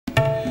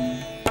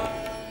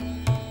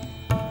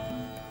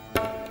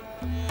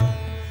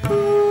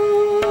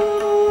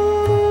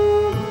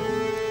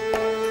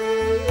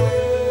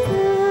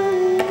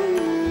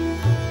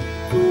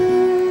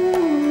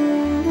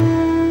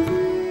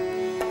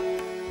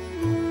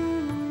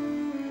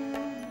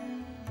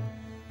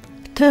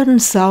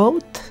turns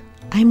out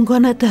I'm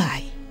gonna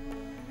die.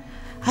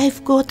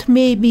 I've got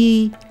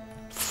maybe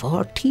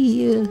 40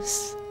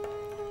 years,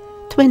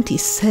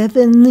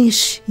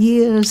 27-ish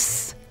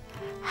years,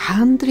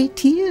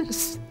 100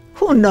 years.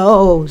 Who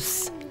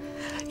knows?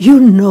 You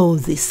know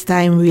this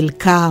time will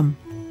come.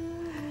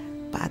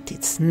 But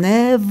it's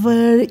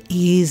never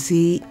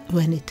easy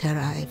when it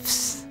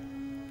arrives.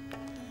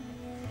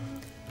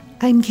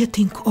 I'm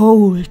getting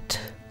old.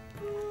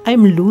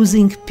 I'm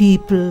losing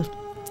people.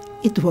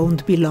 It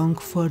won't be long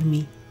for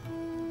me.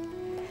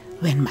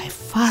 When my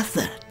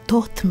father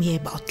taught me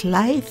about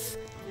life,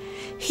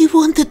 he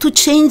wanted to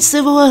change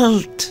the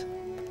world.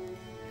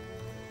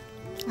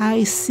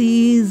 I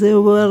see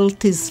the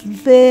world is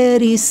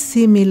very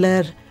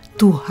similar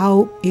to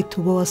how it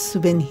was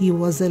when he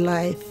was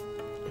alive.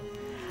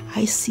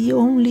 I see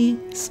only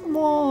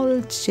small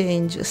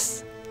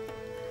changes.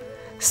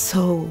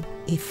 So,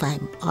 if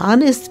I'm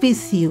honest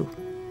with you,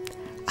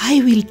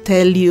 I will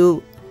tell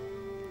you,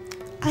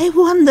 I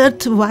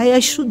wondered why I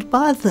should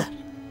bother.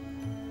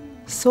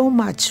 So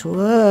much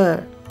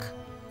work.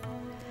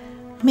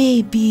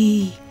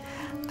 Maybe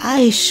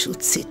I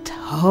should sit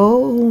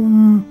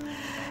home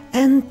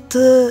and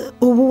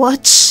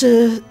watch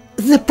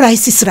The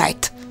Price is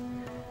Right.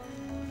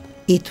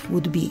 It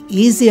would be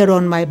easier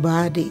on my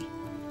body,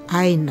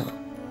 I know.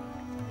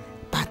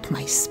 But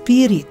my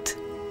spirit,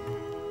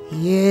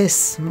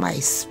 yes, my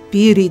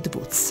spirit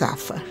would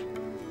suffer.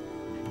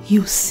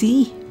 You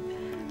see,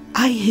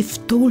 I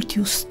have told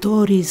you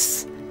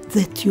stories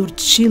that your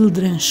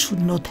children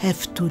should not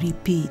have to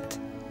repeat.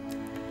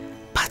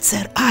 But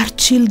there are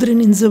children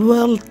in the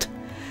world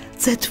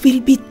that will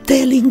be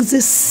telling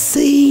the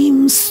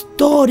same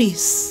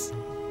stories.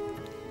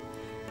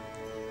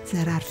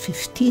 There are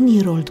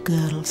 15-year-old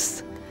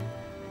girls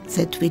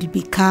that will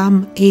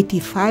become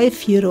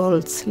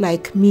 85-year-olds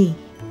like me.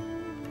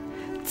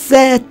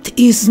 That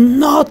is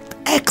not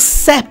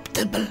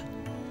acceptable.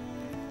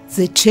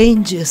 The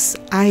changes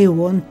I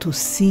want to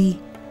see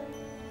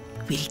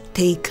will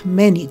take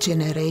many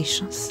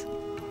generations.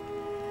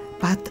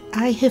 But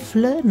I have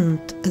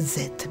learned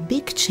that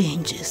big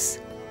changes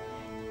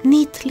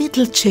need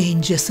little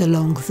changes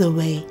along the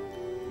way.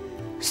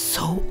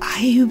 So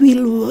I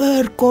will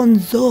work on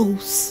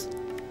those.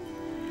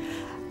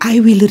 I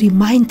will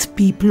remind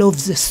people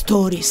of the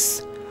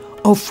stories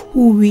of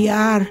who we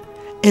are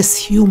as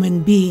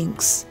human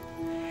beings.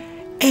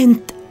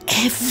 And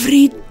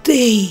every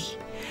day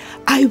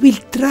I will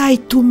try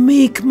to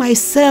make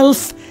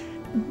myself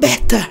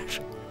better.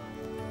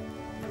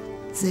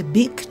 The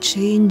big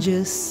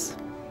changes,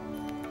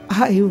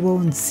 I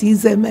won't see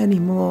them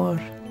anymore.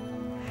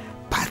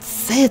 But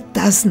that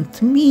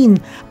doesn't mean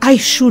I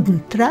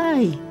shouldn't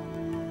try.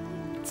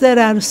 There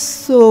are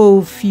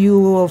so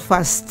few of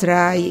us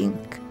trying.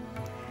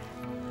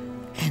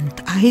 And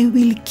I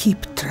will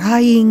keep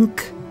trying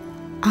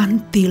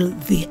until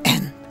the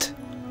end.